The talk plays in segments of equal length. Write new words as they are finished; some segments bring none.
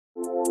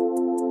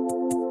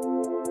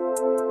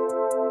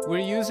We're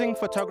using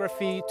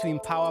photography to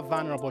empower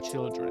vulnerable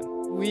children.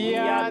 We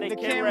are the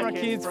camera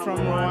kids from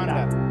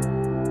Rwanda.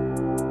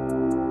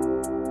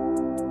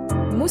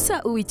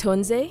 Musa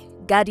Uitonze,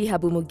 Gadi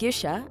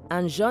Habumugisha,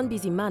 and Jean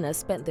Bizimana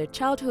spent their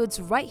childhoods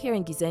right here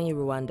in Gisenyi,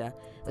 Rwanda,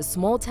 a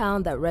small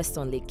town that rests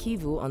on Lake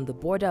Kivu on the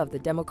border of the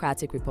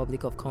Democratic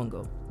Republic of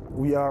Congo.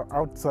 We are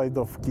outside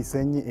of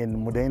Gisenyi in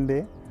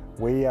Mudende,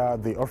 where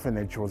the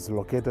orphanage was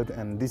located,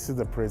 and this is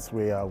the place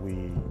where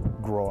we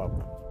grew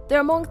up.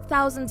 They're among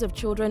thousands of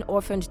children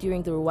orphaned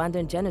during the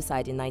Rwandan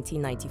genocide in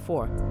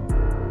 1994.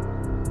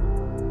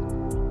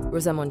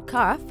 Rosamond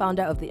Carr,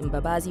 founder of the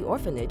Mbabazi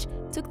orphanage,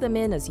 took them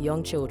in as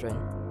young children.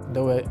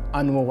 There were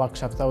annual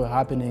workshops that were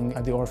happening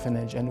at the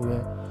orphanage, and we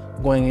were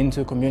going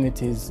into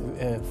communities,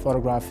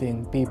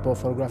 photographing people,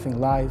 photographing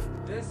life.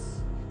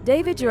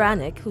 David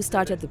Juranek, who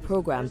started the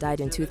program, died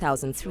in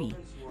 2003.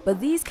 But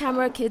these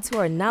camera kids who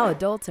are now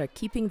adults are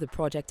keeping the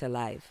project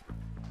alive.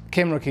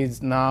 Camera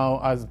kids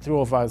now, as the 3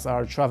 of us,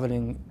 are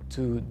traveling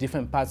to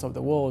different parts of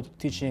the world,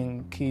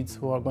 teaching kids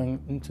who are going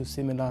into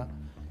similar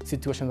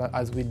situations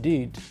as we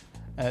did.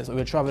 So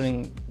we're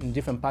traveling in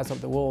different parts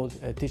of the world,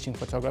 teaching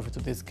photography to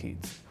these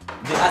kids.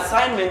 The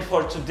assignment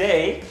for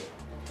today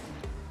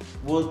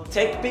will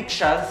take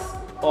pictures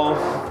of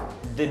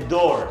the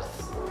doors.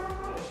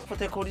 The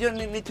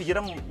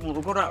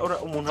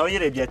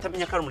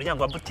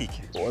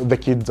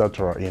kids that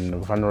are in a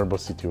vulnerable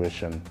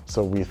situation,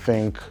 so we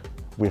think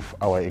with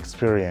our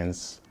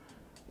experience,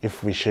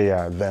 if we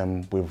share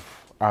them with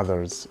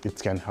others,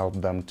 it can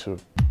help them too.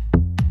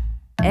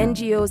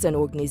 NGOs and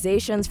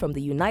organizations from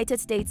the United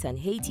States and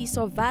Haiti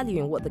saw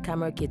value in what the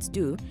camera kids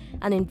do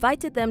and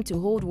invited them to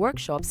hold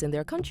workshops in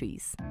their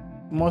countries.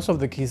 Most of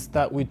the kids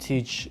that we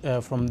teach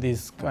from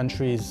these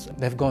countries,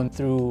 they've gone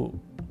through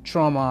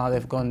trauma,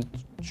 they've gone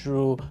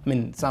through,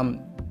 some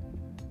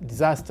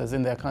disasters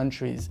in their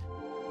countries.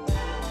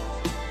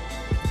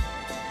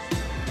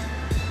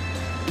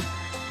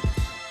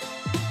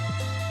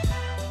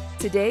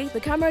 Today, the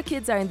camera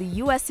kids are in the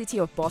US city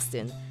of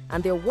Boston,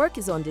 and their work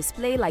is on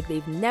display like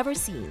they've never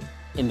seen.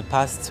 In the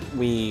past,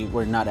 we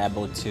were not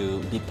able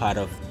to be part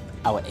of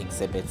our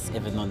exhibits,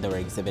 even though they were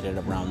exhibited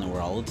around the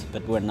world,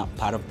 but we're not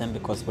part of them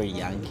because we're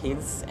young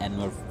kids and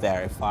we're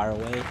very far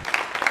away.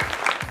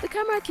 The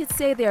camera kids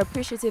say they're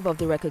appreciative of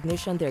the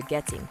recognition they're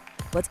getting,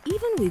 but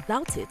even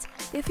without it,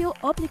 they feel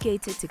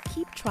obligated to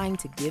keep trying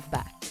to give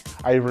back.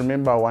 I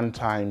remember one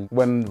time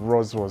when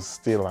Rose was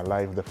still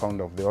alive, the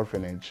founder of the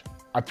orphanage.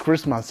 At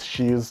Christmas,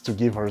 she used to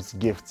give us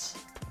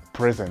gifts,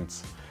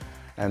 presents,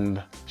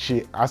 and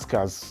she asked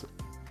us,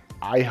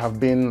 I have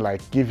been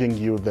giving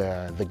you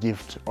the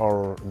gift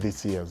all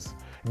these years.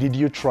 Did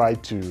you try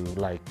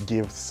to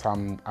give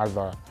some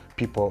other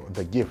people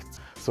the gift?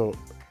 So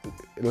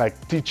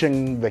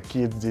teaching the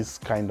kids this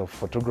kind of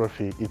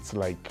photography, it's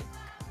like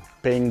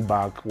paying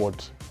back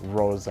what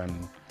Rose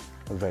and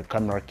the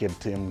camera kid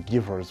team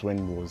gave us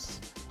when he was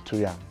too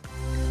young.